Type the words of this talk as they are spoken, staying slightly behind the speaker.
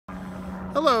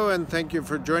Hello, and thank you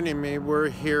for joining me. We're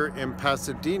here in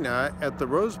Pasadena at the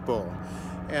Rose Bowl,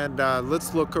 and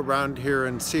let's look around here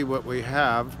and see what we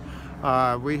have.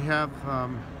 We have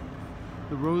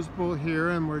the Rose Bowl here,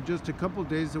 and we're just a couple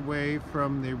days away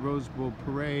from the Rose Bowl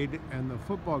parade and the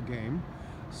football game,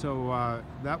 so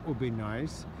that will be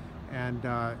nice.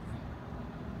 And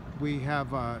we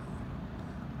have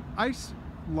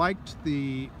liked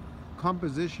the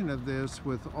composition of this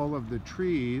with all of the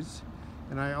trees,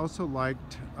 and I also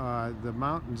liked the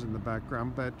mountains in the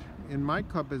background, but in my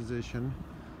composition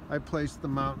I placed the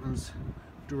mountains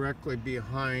directly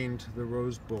behind the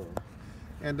Rose Bowl.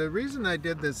 And the reason I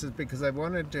did this is because I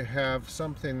wanted to have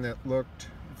something that looked,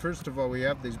 first of all, we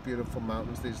have these beautiful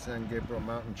mountains, these San Gabriel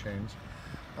mountain chains,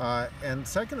 and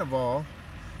second of all,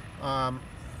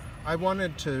 I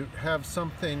wanted to have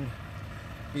something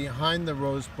behind the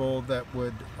Rose Bowl that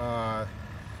would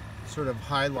sort of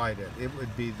highlight it. It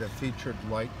would be the featured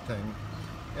light thing.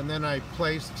 And then I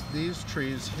placed these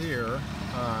trees here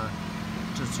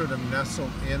to sort of nestle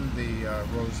in the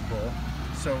Rose Bowl.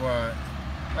 So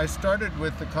I started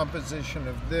with the composition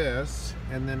of this,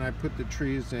 and then I put the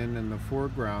trees in the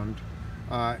foreground.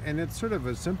 And it's sort of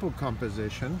a simple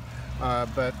composition,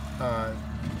 but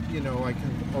you know, I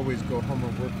can always go home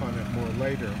and work on it more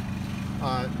later.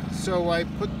 So I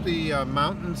put the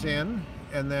mountains in,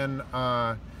 and then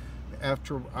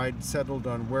after I'd settled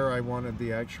on where I wanted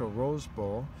the actual Rose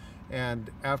Bowl,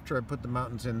 and after I put the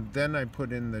mountains in, then I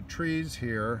put in the trees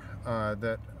here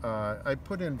that I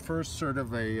put in first sort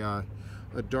of a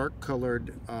dark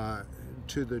colored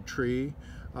to the tree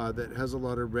that has a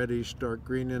lot of reddish dark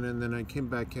green in it, and then I came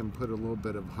back and put a little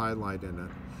bit of highlight in it.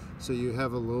 So you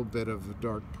have a little bit of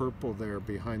dark purple there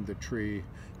behind the tree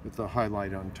with the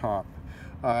highlight on top.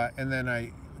 And then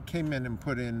I came in and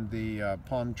put in the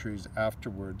palm trees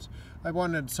afterwards. I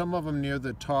wanted some of them near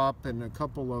the top and a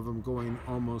couple of them going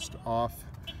almost off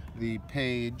the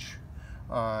page.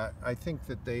 I think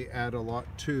that they add a lot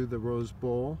to the Rose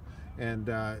Bowl and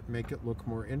make it look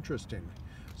more interesting.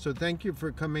 So thank you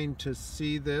for coming to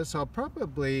see this. I'll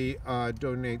probably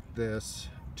donate this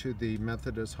to the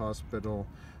Methodist Hospital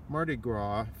Mardi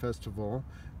Gras Festival.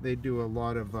 They do a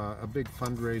lot of a big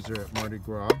fundraiser at Mardi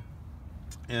Gras,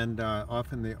 and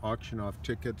often they auction off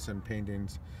tickets and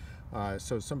paintings.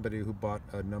 So somebody who bought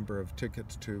a number of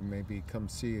tickets to maybe come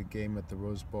see a game at the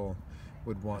Rose Bowl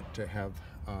would want to have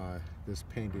this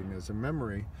painting as a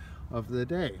memory of the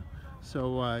day.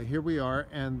 So here we are,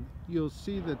 and you'll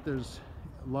see that there's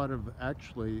a lot of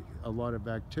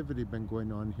activity been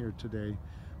going on here today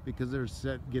because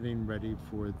they're getting ready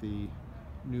for the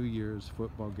New Year's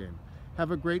football game.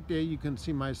 Have a great day. You can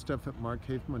see my stuff at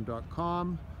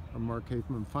markhafman.com or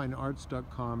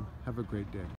markhafmanfinearts.com. Have a great day.